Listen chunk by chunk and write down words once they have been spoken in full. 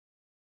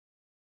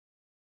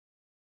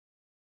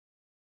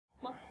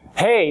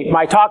hey,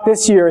 my talk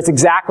this year is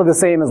exactly the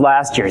same as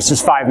last year. It's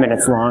just 5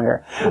 minutes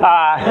longer.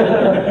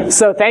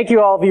 So thank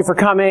you all of you for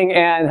coming,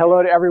 and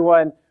hello to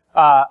everyone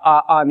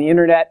on the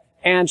internet,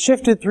 and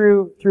shifted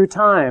through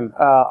time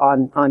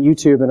on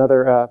YouTube and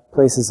other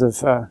places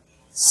of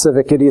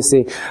civic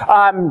idiocy.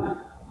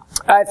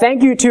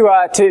 Thank you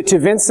to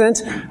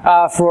Vincent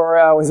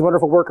for his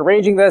wonderful work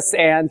arranging this,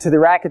 and to the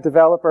Racket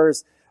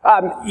developers.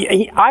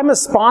 I'm a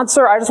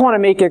sponsor. I just want to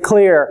make it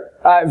clear.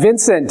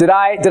 Vincent, did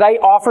I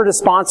offer to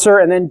sponsor,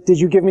 and then did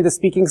you give me the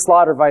speaking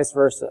slot, or vice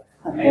versa?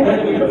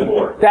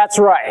 That's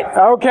right.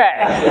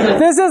 Okay.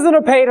 This isn't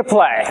a pay to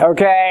play,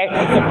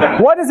 okay?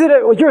 What is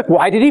it?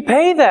 Why did he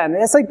pay then?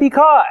 It's like,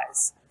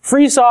 because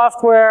free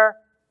software,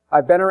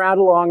 I've been around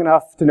long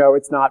enough to know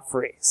it's not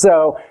free.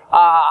 So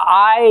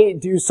I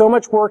do so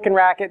much work in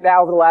Racket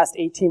now over the last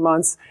 18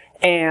 months,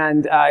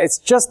 and it's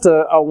just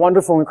a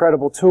wonderful,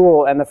 incredible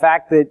tool, and the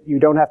fact that you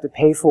don't have to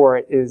pay for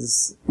it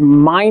is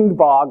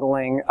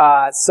mind-boggling.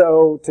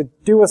 So to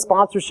do a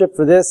sponsorship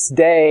for this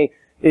day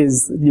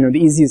is, the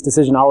easiest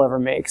decision I'll ever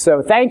make.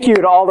 So thank you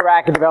to all the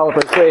Racket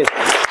developers, please.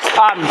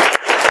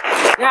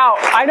 Now,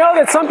 I know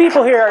that some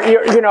people here,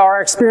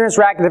 are experienced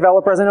Racket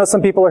developers. I know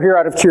some people are here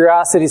out of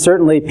curiosity.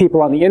 Certainly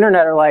people on the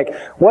internet are like,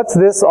 what's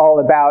this all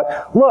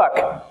about? Look,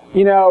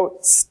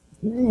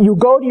 you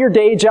go to your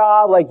day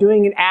job, like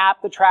doing an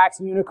app that tracks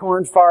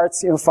unicorn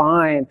farts,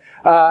 fine.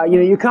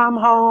 You come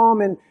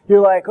home and you're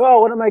like,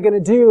 oh, what am I going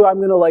to do? I'm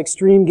going to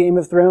stream Game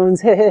of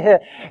Thrones, and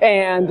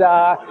then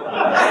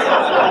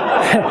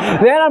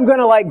I'm going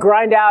to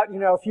grind out,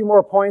 a few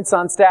more points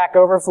on Stack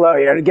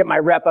Overflow, to get my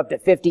rep up to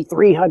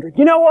 5,300.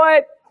 You know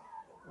what?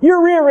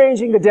 You're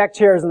rearranging the deck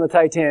chairs on the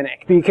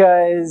Titanic,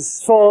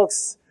 because,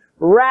 folks,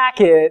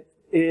 Racket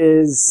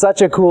is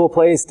such a cool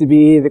place to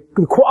be. The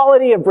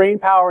quality of brain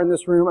power in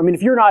this room. I mean,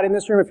 if you're not in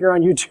this room, if you're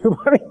on YouTube,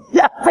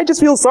 I just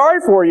feel sorry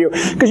for you,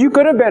 because you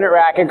could have been at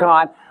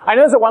RacketCon. I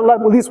know there's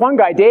at least one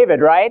guy, David,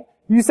 right?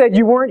 You said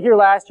you weren't here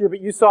last year, but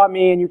you saw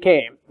me and you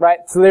came, right?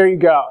 So there you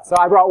go. So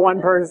I brought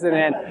one person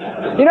in.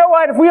 You know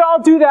what? If we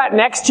all do that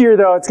next year,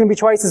 though, it's going to be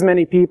twice as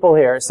many people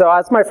here. So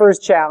that's my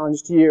first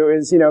challenge to you: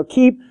 is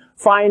keep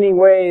finding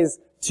ways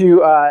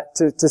to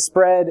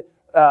spread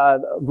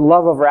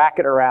love of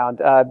Racket around,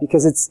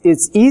 because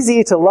it's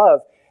easy to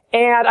love.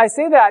 And I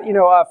say that,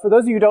 for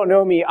those of you who don't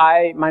know me,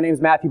 my name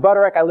is Matthew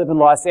Butterick. I live in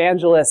Los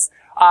Angeles.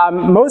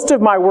 Most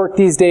of my work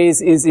these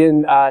days is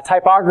in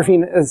typography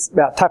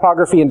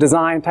and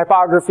design.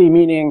 Typography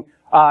meaning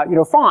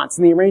fonts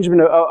and the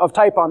arrangement of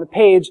type on the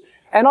page,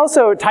 and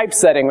also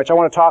typesetting, which I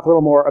want to talk a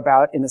little more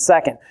about in a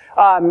second.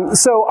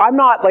 So I'm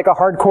not like a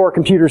hardcore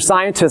computer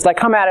scientist. I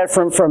come at it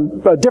from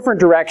a different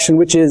direction,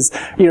 which is,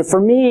 for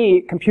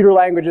me, computer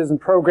languages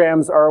and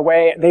programs are a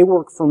way, they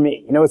work for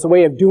me. It's a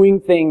way of doing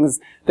things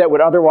that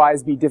would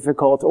otherwise be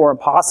difficult or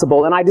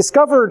impossible. And I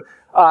discovered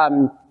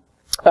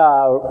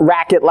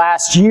Racket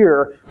last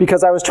year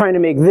because I was trying to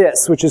make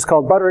this, which is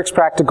called Butterick's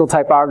Practical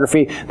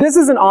Typography. This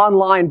is an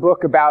online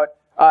book about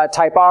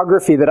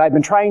typography that I've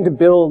been trying to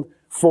build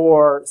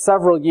for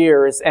several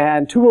years,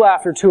 and tool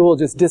after tool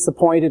just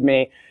disappointed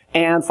me.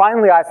 And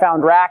finally I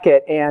found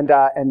Racket and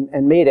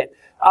made it.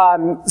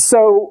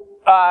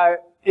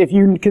 If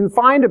you can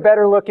find a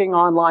better looking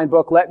online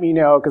book, let me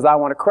know, because I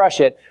want to crush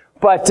it.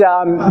 But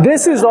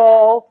this is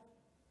all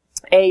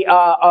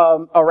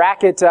a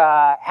Racket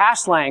hash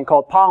slang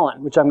called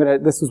Pollen, which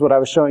this is what I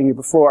was showing you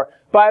before.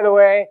 By the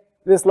way,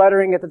 this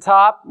lettering at the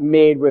top,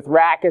 made with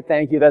Racket.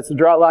 Thank you. That's the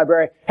Draw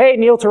Library. Hey,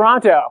 Neil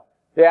Toronto.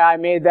 Yeah, I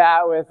made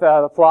that with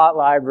the Plot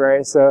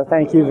Library, so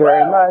thank you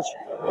very much.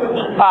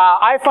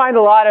 I find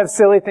a lot of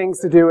silly things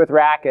to do with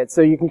Racket,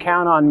 so you can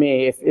count on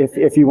me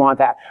if you want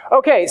that.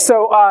 Okay,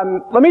 so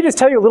let me just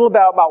tell you a little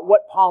bit about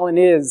what Pollen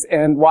is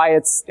and why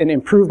it's an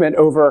improvement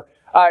over.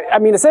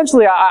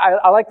 Essentially,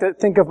 I like to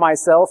think of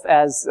myself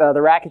as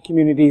the Racket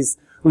community's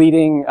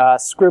leading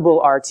Scribble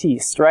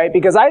artiste, right?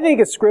 Because I think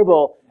of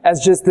Scribble as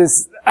just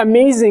this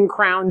amazing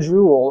crown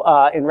jewel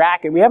in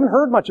Racket. We haven't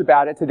heard much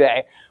about it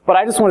today, but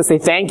I just want to say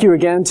thank you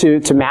again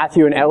to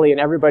Matthew and Ellie and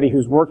everybody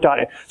who's worked on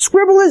it.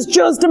 Scribble is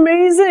just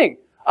amazing,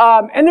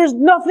 and there's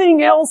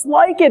nothing else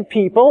like it,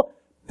 people.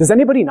 Does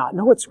anybody not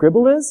know what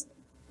Scribble is?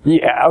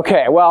 Yeah,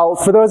 okay. Well,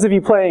 for those of you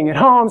playing at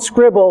home,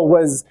 Scribble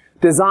was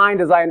designed,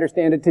 as I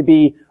understand it, to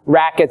be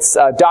Racket's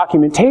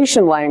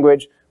documentation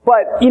language.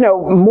 But,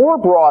 more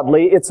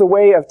broadly, it's a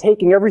way of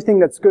taking everything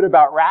that's good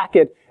about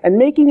Racket and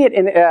making it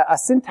in a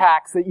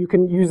syntax that you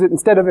can use it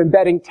instead of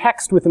embedding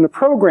text within a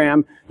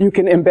program, you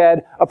can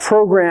embed a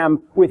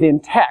program within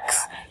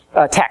text.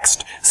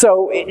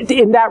 So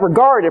in that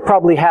regard, it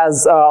probably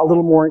has a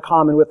little more in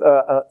common with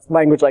a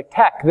language like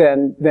Tech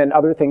than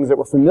other things that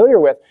we're familiar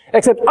with.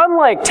 Except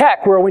unlike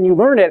Tech, where when you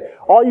learn it,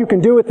 all you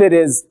can do with it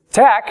is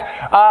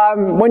tech,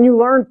 when you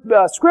learn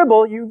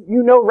Scribble, you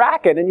know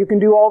Racket, and you can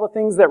do all the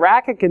things that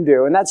Racket can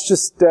do, and that's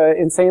just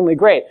insanely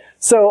great.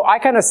 So I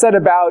kind of set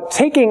about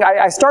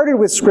I started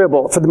with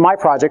Scribble for my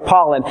project,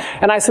 Pollen,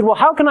 and I said, well,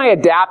 how can I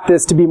adapt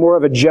this to be more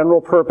of a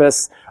general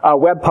purpose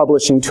web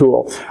publishing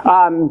tool?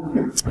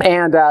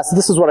 So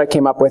this is what I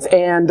came up with.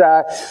 And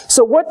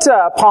so what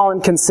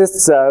Pollen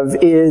consists of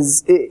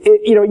is,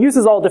 it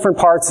uses all different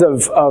parts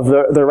of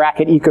the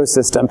Racket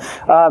ecosystem.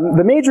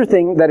 The major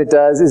thing that it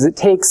does is it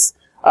takes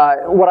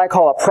what I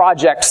call a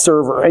project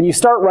server, and you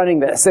start running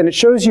this, and it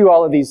shows you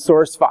all of these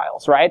source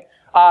files, right?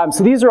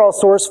 So these are all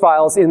source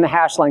files in the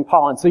hashlang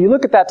Pollen. So you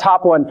look at that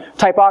top one,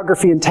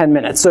 typography in 10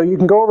 minutes. So you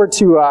can go over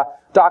to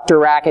Dr.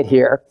 Racket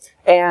here,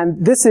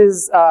 and this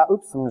is,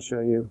 oops, I'm going to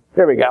show you.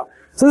 There we go.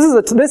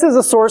 So this is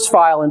a source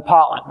file in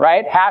Pollen,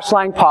 right?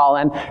 Hashlang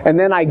Pollen, and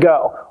then I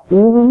go.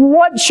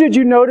 What should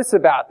you notice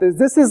about this?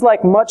 This is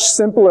like much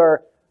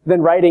simpler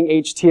than writing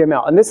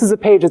HTML, and this is a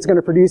page that's going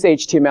to produce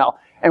HTML.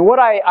 And what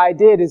I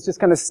did is just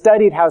kind of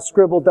studied how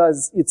Scribble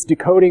does its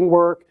decoding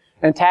work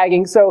and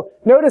tagging. So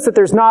notice that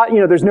there's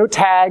no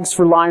tags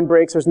for line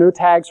breaks, there's no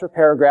tags for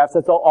paragraphs,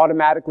 that's all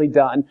automatically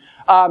done.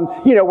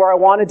 Where I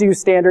want to do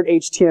standard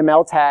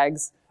HTML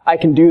tags, I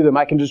can do them,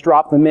 I can just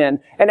drop them in.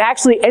 And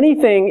actually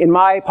anything in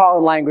my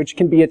Pollen language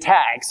can be a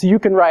tag. So you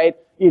can write,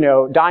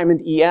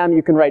 diamond EM,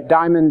 you can write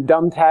diamond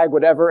dumb tag,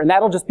 whatever, and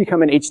that'll just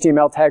become an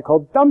HTML tag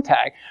called dumb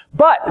tag.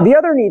 But the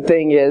other neat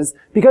thing is,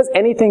 because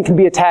anything can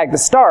be a tag to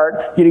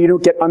start, you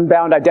don't get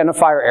unbound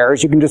identifier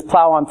errors, you can just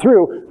plow on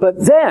through,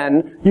 but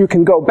then you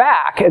can go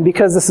back, and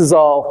because this is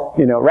all,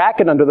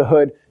 Racket under the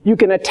hood, you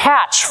can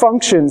attach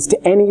functions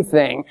to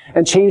anything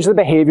and change the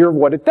behavior of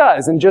what it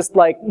does. And just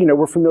like,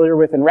 we're familiar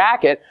with in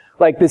Racket,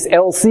 like this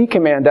LC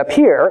command up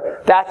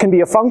here, that can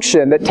be a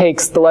function that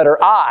takes the letter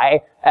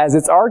I as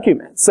its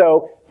argument.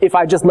 So if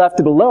I just left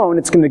it alone,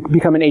 it's going to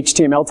become an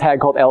HTML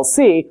tag called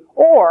LC,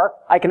 or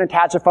I can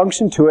attach a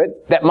function to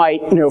it that might,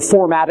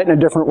 format it in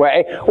a different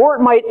way, or it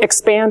might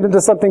expand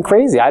into something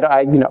crazy.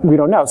 We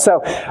don't know.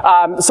 So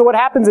what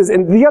happens is,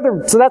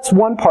 so that's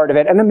one part of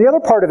it, and then the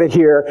other part of it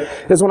here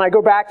is when I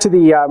go back to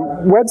the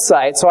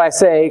website. So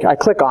I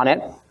click on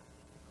it.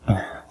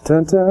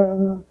 Dun,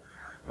 dun.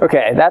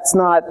 Okay, that's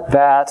not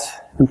that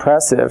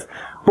impressive.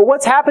 But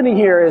what's happening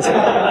here is,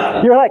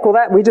 you're like, well,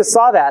 we just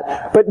saw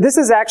that. But this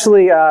is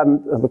actually,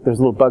 look, there's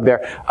a little bug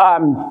there.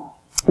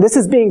 This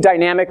is being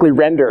dynamically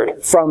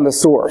rendered from the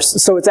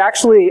source. So it's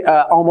actually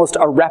almost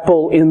a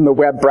REPL in the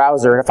web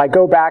browser. If I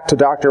go back to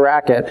Dr.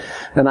 Racket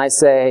and I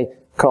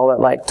call it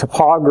like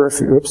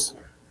typography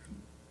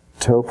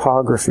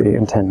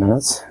in 10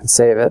 minutes, and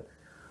save it.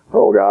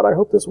 Oh God, I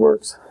hope this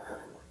works.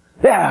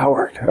 Yeah, it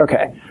worked.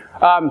 Okay.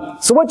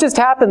 So what just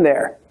happened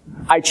there?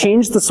 I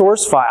changed the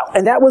source file,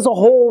 and that was a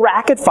whole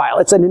Racket file.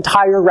 It's an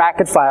entire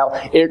Racket file.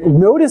 It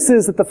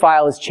notices that the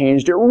file has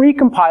changed, it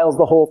recompiles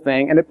the whole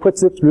thing, and it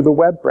puts it through the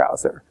web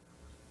browser.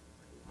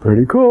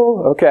 Pretty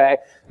cool. Okay.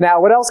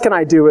 Now, what else can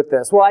I do with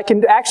this? Well, I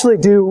can actually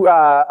do,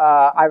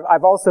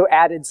 I've also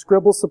added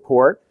Scribble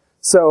support.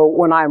 So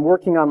when I'm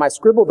working on my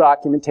Scribble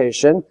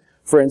documentation,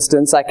 for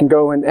instance, I can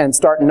go and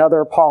start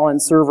another Pollen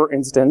server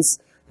instance,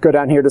 go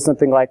down here to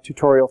something like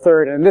tutorial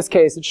third, and in this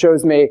case, it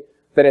shows me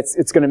that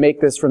it's going to make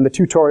this from the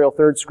tutorial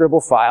third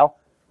Scribble file.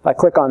 If I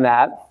click on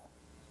that,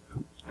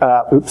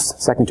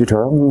 second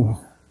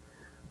tutorial.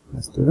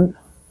 Let's do it.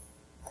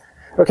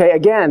 Okay,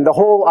 again, the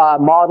whole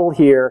model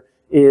here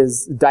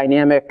is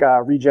dynamic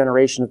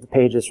regeneration of the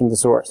pages from the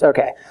source.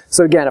 Okay,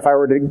 so again, if I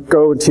were to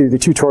go to the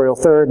tutorial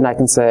third, and I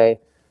can say,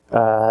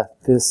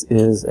 this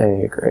is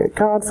a great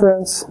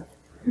conference,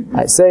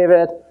 I save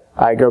it,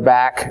 I go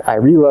back, I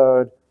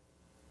reload,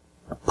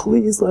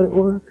 please let it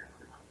work.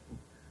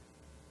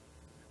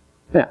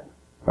 Yeah,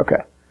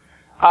 okay.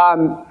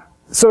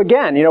 So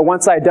again,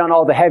 once I'd done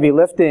all the heavy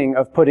lifting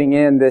of putting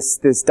in this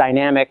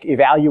dynamic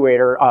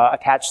evaluator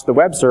attached to the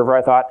web server,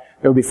 I thought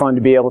it would be fun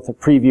to be able to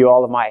preview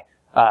all of my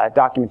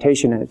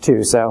documentation in it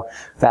too. So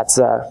that's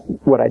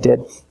what I did.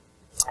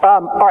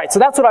 All right, so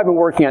that's what I've been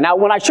working on. Now,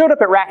 when I showed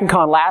up at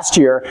RacketCon last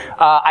year,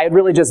 I had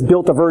really just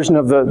built a version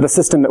of the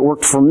system that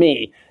worked for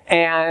me.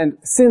 And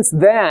since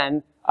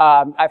then,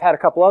 I've had a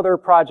couple other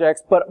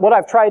projects, but what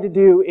I've tried to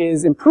do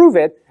is improve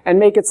it and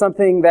make it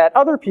something that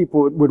other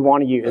people would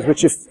want to use,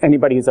 which if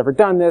anybody who's ever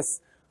done this,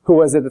 who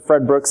was it that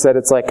Fred Brooks said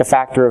it's like a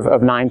factor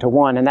of 9 to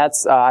 1, and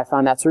that's, I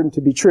found that certain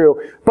to be true.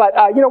 But,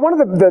 one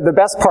of the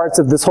best parts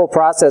of this whole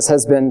process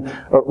has been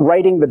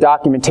writing the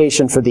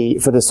documentation for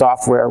the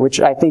software,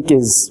 which I think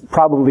is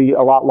probably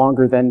a lot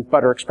longer than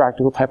Butterick's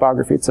practical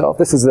typography itself.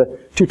 This is the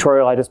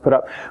tutorial I just put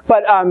up.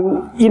 But,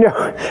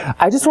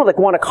 I just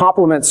want to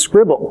compliment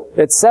Scribble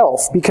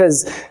itself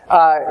because,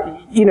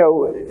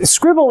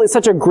 Scribble is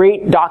such a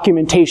great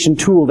documentation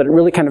tool that it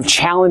really kind of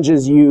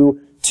challenges you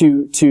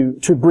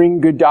to bring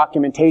good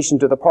documentation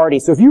to the party.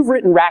 So if you've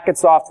written Racket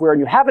software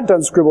and you haven't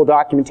done Scribble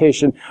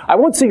documentation, I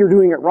won't say you're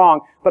doing it wrong,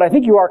 but I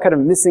think you are kind of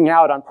missing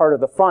out on part of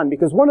the fun,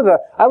 because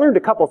I learned a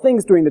couple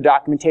things doing the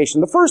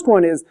documentation. The first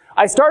one is,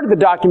 I started the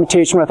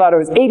documentation when I thought I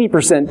was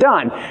 80%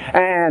 done,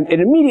 and it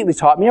immediately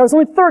taught me I was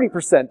only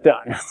 30%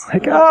 done. It's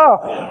like,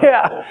 oh,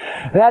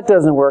 yeah, that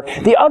doesn't work.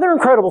 The other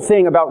incredible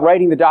thing about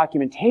writing the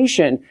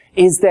documentation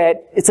is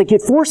that it's like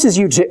it forces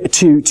you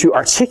to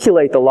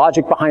articulate the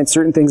logic behind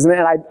certain things. And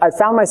I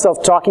found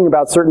myself talking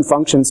about certain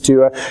functions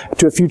to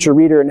a future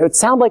reader, and it would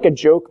sound like a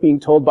joke being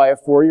told by a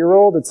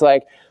 4-year-old. It's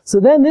like, so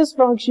then this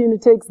function,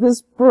 it takes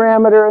this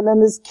parameter, and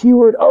then this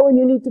keyword, oh, and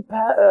you need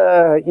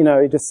to, you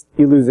know,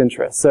 you lose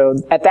interest. So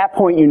at that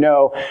point, you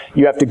know,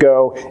 you have to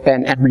go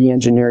and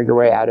re-engineer your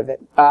way out of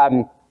it.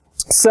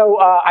 So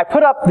I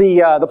put up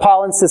the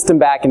Pollen system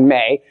back in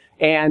May,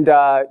 and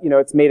you know,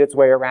 it's made its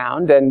way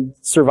around and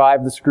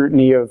survived the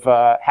scrutiny of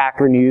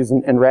Hacker News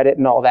and Reddit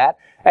and all that.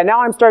 And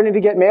now I'm starting to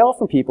get mail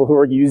from people who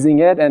are using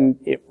it, and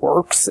it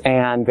works,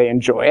 and they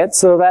enjoy it.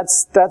 So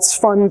that's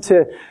fun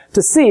to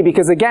see,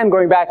 because again,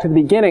 going back to the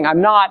beginning,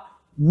 I'm not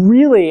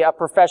really a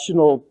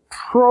professional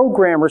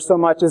programmer so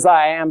much as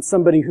I am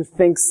somebody who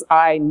thinks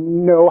I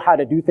know how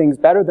to do things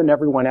better than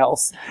everyone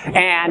else,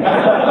 and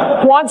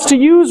wants to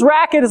use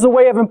Racket as a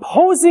way of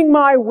imposing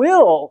my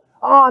will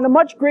on a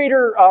much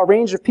greater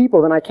range of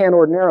people than I can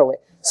ordinarily.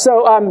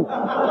 So, and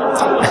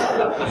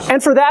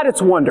for that,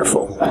 it's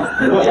wonderful.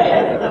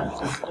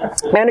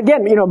 And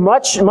again, you know,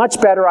 much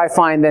better I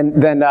find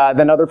than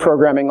other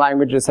programming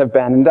languages have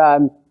been.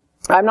 And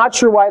I'm not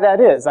sure why that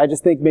is. I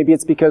just think maybe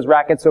it's because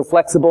Racket's so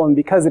flexible, and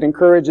because it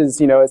encourages,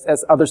 you know,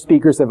 as other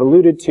speakers have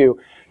alluded to,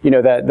 you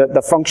know,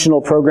 the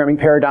functional programming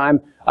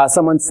paradigm.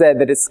 Someone said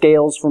that it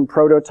scales from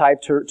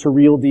prototype to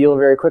real deal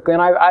very quickly,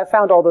 and I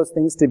found all those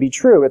things to be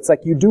true. It's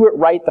like you do it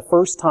right the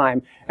first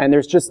time, and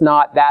there's just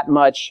not that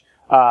much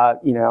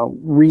you know,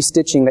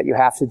 restitching that you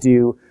have to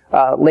do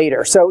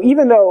later. So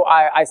even though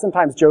I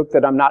sometimes joke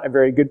that I'm not a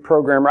very good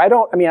programmer, I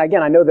mean,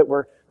 again, I know that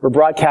we're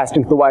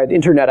broadcasting to the wide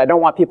internet. I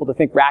don't want people to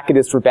think Racket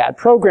is for bad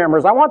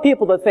programmers. I want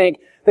people to think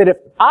that if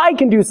I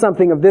can do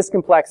something of this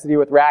complexity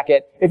with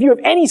Racket, if you have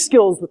any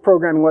skills with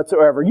programming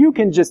whatsoever, you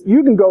can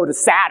go to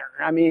Saturn.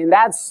 I mean,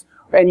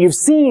 and you've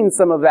seen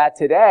some of that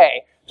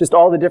today, just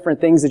all the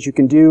different things that you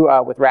can do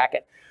with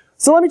Racket.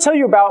 So let me tell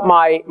you about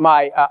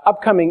my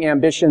upcoming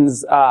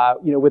ambitions,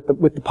 you know, with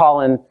the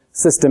Pollen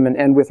system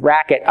and with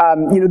Racket.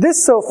 You know,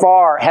 this so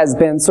far has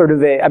been sort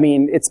of I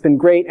mean, it's been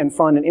great and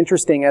fun and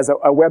interesting as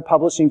a web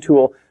publishing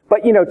tool.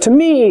 But, you know, to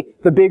me,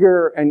 the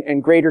bigger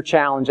and greater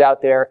challenge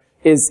out there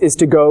is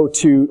to go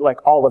to,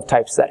 like, all of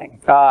typesetting.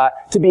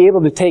 To be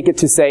able to take it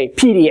to, say,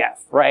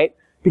 PDF, right?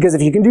 Because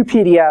if you can do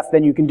PDF,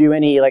 then you can do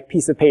any, like,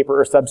 piece of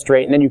paper or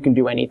substrate, and then you can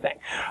do anything.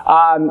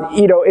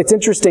 You know, it's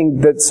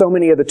interesting that so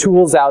many of the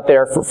tools out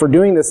there for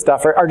doing this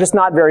stuff are just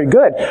not very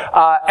good.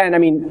 And I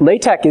mean,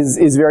 LaTeX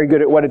is very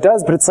good at what it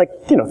does, but it's like,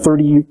 you know,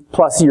 30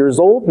 plus years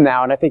old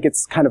now, and I think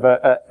it's kind of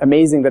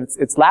amazing that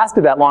it's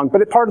lasted that long.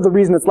 But part of the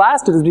reason it's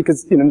lasted is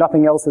because, you know,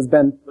 nothing else has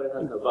been. But it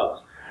has no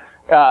bugs.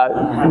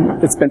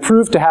 It's been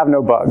proved to have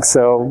no bugs,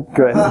 so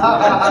good.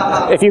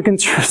 If you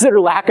consider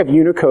lack of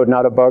Unicode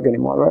not a bug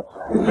anymore, right?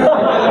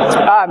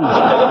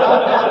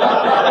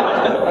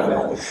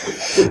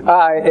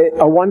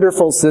 A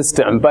wonderful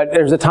system, but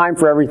there's a time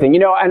for everything, you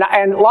know,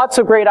 and lots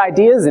of great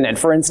ideas in it.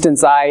 For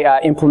instance, I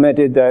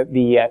implemented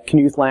the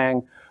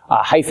Knuth-Lang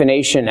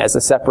hyphenation as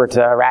a separate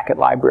Racket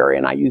library,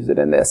 and I use it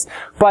in this.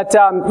 But,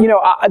 you know,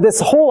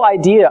 this whole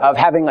idea of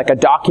having like a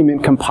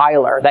document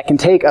compiler that can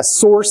take a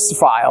source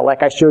file,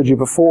 like I showed you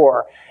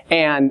before,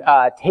 and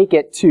take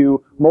it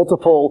to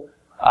multiple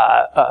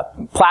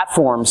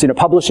platforms, you know,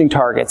 publishing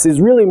targets, is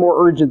really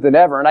more urgent than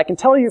ever. And I can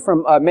tell you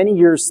from many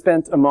years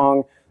spent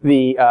among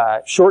the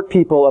short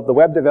people of the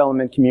web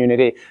development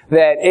community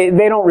that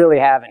they don't really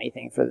have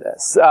anything for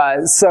this.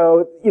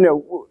 So, you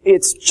know,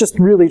 it's just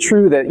really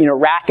true that, you know,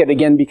 Racket,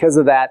 again, because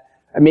of that,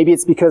 maybe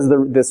it's because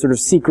of the sort of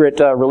secret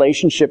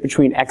relationship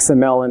between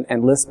XML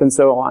and Lisp and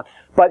so on.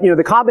 But, you know,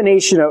 the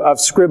combination of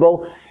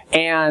Scribble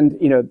and,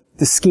 you know,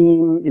 the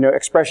scheme, you know,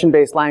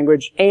 expression-based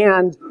language,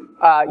 and,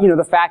 you know,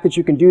 the fact that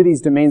you can do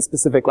these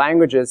domain-specific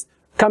languages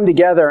come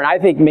together and I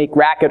think make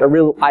Racket a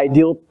real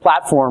ideal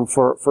platform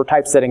for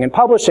typesetting and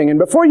publishing. And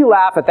before you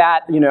laugh at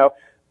that, you know,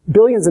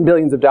 billions and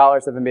billions of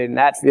dollars have been made in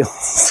that field.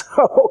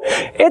 So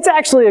it's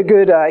actually a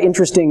good,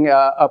 interesting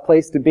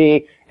place to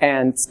be,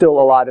 and still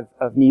a lot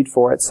of need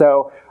for it.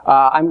 So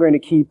I'm going to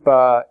keep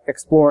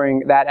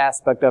exploring that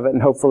aspect of it,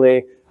 and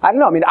hopefully, I don't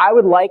know, I mean, I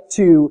would like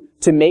to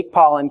make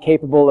Pollen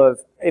capable of,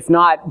 if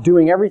not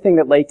doing everything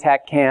that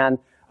LaTeX can,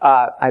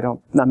 I'd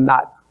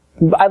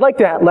like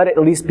to let it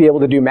at least be able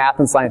to do math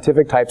and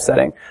scientific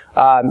typesetting.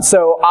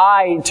 So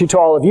to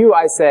all of you,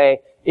 I say,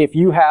 if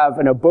you have,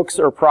 you know, books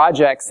or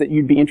projects that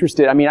you'd be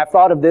interested, I mean, I've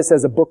thought of this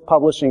as a book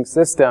publishing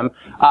system.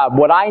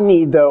 What I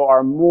need, though,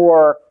 are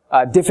more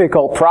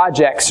difficult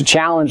projects to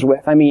challenge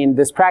with. I mean,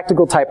 this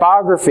practical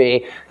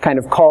typography kind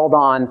of called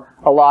on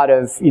a lot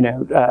of, you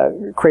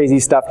know, crazy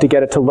stuff to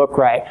get it to look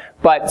right.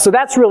 But, so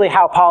that's really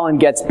how Pollen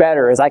gets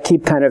better, is I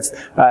keep kind of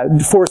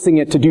forcing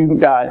it to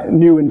do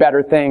new and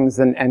better things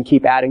and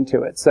keep adding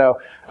to it. So,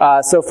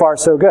 so far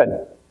so good.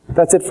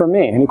 that's it from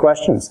me. Any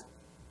questions?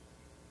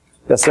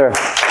 Yes, sir.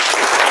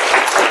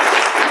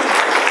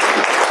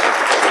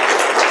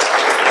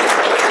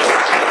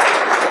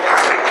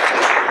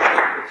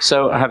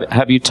 So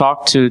have you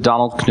talked to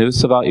Donald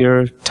Knuth about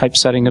your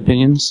typesetting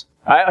opinions?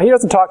 He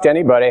doesn't talk to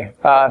anybody.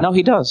 No,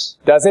 he does.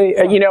 Does he?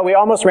 You know, we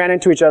almost ran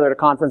into each other at a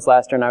conference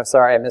last year, and I was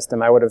sorry I missed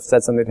him. I would have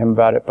said something to him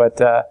about it, but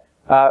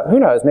who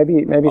knows?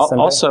 Maybe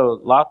someday. Also,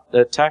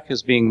 tech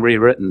is being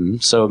rewritten,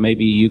 so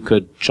maybe you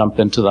could jump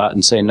into that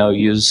and say, no,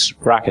 use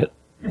Racket.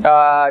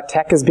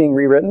 Tech is being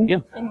rewritten? Yeah.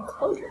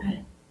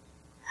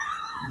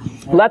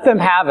 Let them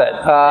have it,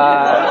 is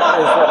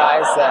what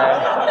I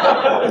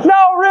say.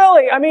 No,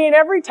 really. I mean,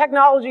 every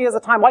technology has a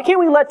time. Why can't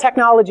we let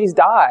technologies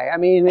die? I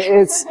mean,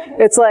 it's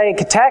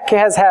like tech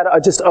has had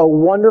just a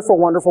wonderful,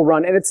 wonderful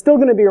run, and it's still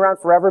going to be around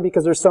forever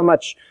because there's so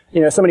much,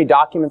 so many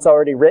documents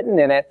already written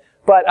in it.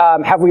 But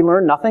have we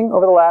learned nothing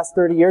over the last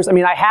 30 years? I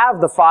mean, I have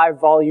the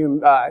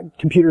 5-volume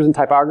Computers and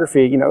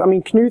Typography. I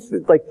mean, Knuth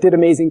did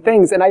amazing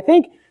things, and I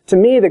think to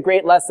me the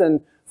great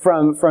lesson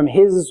from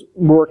his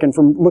work and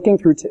from looking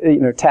through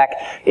tech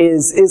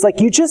is like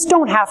you just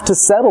don't have to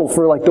settle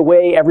for like the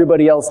way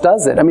everybody else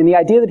does it. I mean, the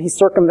idea that he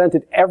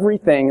circumvented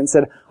everything and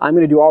said, I'm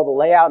going to do all the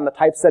layout and the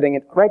typesetting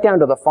and right down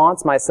to the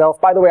fonts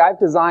myself. By the way, I've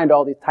designed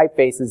all these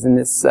typefaces in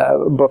this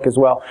book as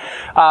well.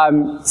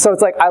 So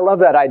it's like I love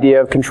that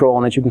idea of control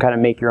and that you can kind of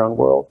make your own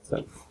world.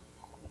 So.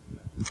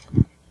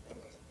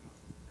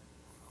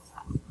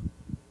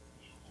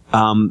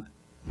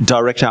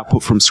 Direct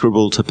output from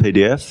Scribble to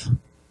PDF?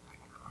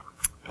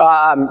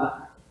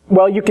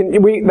 Well,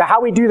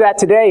 how we do that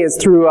today is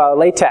through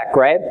LaTeX,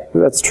 right?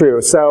 That's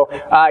true. So,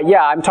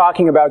 yeah, I'm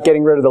talking about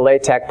getting rid of the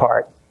LaTeX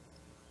part.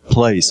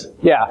 Please.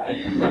 Yeah.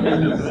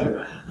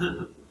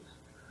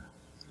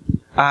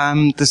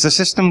 There's a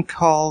system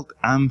called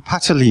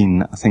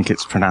Pataline, I think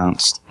it's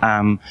pronounced,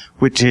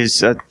 which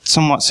is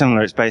somewhat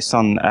similar. It's based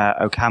on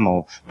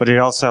OCaml, but it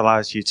also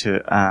allows you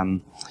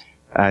to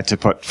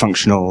put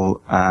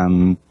functional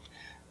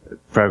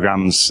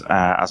programs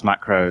as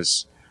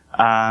macros.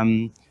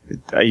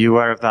 Are you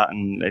aware of that?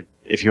 And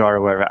if you are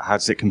aware of it, how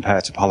does it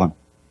compare to Pollen?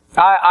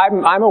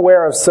 I'm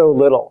aware of so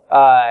little.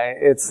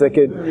 It's like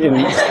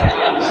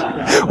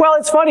well,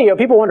 it's funny.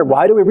 People wonder,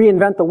 why do we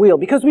reinvent the wheel?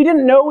 Because we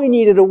didn't know we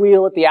needed a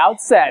wheel at the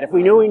outset. If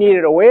we knew we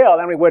needed a wheel,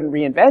 then we wouldn't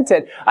reinvent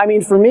it. I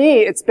mean, for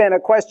me, it's been a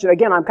question.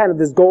 Again, I'm kind of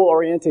this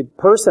goal-oriented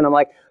person. I'm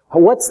like,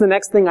 what's the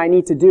next thing I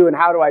need to do, and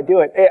how do I do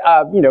it?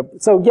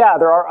 So yeah,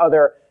 there are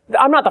other.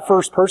 I'm not the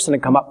first person to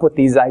come up with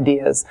these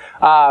ideas,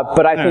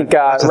 but I think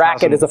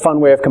Racket is a fun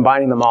way of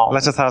combining them all.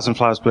 Let a thousand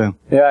flowers bloom.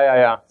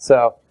 Yeah.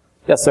 So,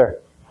 yes, sir.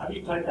 How do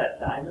you type that,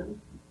 diamond?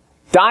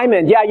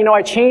 Diamond, yeah,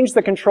 I changed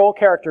the control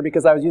character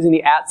because I was using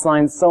the @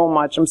 sign so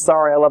much. I'm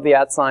sorry, I love the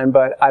 @ sign,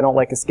 but I don't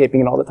like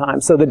escaping it all the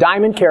time. So the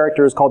diamond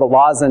character is called a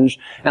lozenge,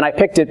 and I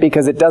picked it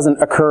because it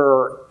doesn't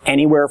occur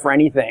anywhere for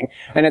anything.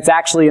 And it's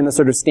actually in the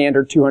sort of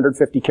standard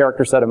 250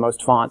 character set of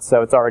most fonts,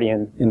 so it's already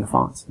in the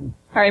fonts. All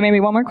right, maybe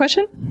one more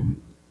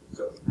question?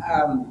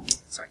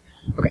 Sorry.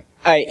 Okay.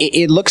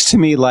 It looks to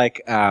me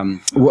like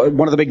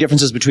one of the big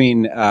differences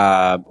between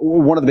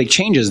one of the big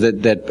changes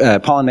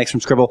that Pollen makes from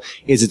Scribble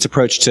is its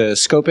approach to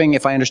scoping.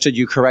 If I understood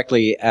you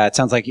correctly, it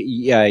sounds like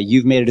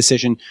you've made a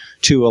decision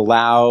to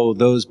allow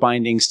those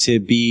bindings to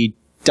be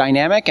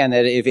dynamic, and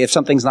that if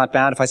something's not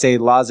bound, if I say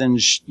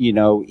lozenge,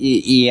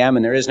 EM,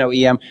 and there is no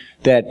EM,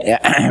 that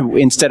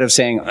instead of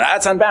saying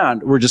that's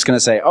unbound, we're just going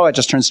to say, oh, it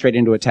just turns straight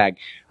into a tag.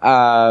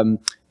 Can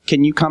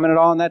you comment at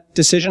all on that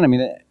decision? I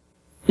mean.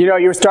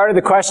 You started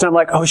the question, I'm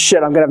like, oh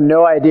shit, I'm going to have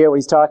no idea what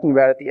he's talking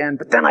about at the end.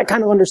 But then I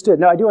kind of understood.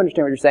 No, I do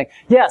understand what you're saying.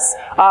 Yes,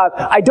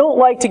 I don't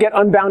like to get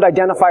unbound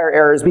identifier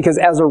errors because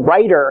as a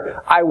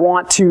writer, I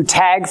want to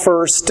tag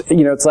first,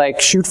 it's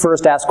like shoot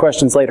first, ask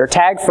questions later.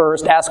 Tag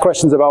first, ask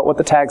questions about what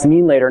the tags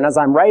mean later. And as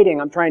I'm writing,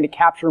 I'm trying to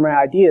capture my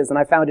ideas, and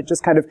I found it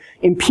just kind of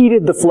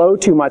impeded the flow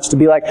too much to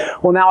be like,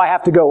 well, now I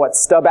have to go,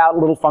 stub out a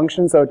little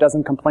function so it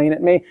doesn't complain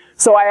at me.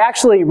 So I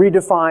actually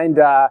redefined,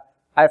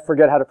 I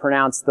forget how to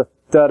pronounce the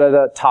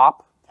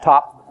top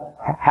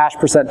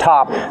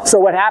 %top. So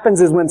what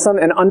happens is when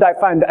an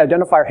undefined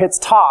identifier hits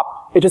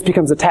top, it just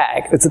becomes a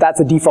tag.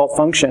 That's a default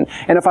function.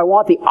 And if I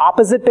want the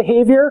opposite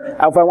behavior,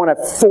 if I want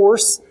to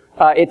force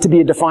it to be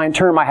a defined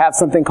term, I have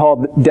something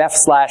called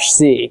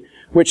def/c,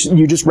 which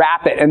you just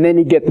wrap it, and then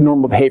you get the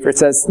normal behavior. It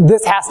says,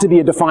 this has to be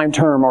a defined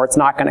term or it's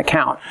not going to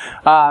count.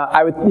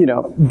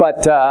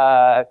 But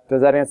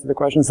does that answer the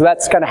question? So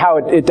that's kind of how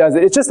it does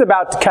it. It's just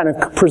about kind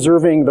of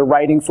preserving the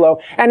writing flow.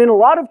 And in a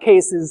lot of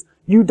cases,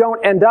 you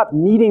don't end up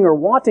needing or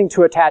wanting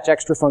to attach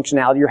extra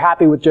functionality. You're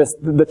happy with just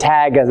the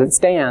tag as it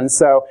stands.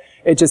 So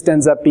it just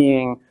ends up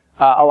being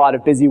a lot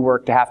of busy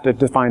work to have to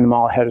define them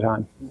all ahead of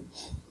time.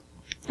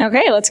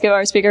 Okay, let's give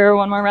our speaker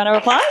one more round of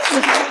applause.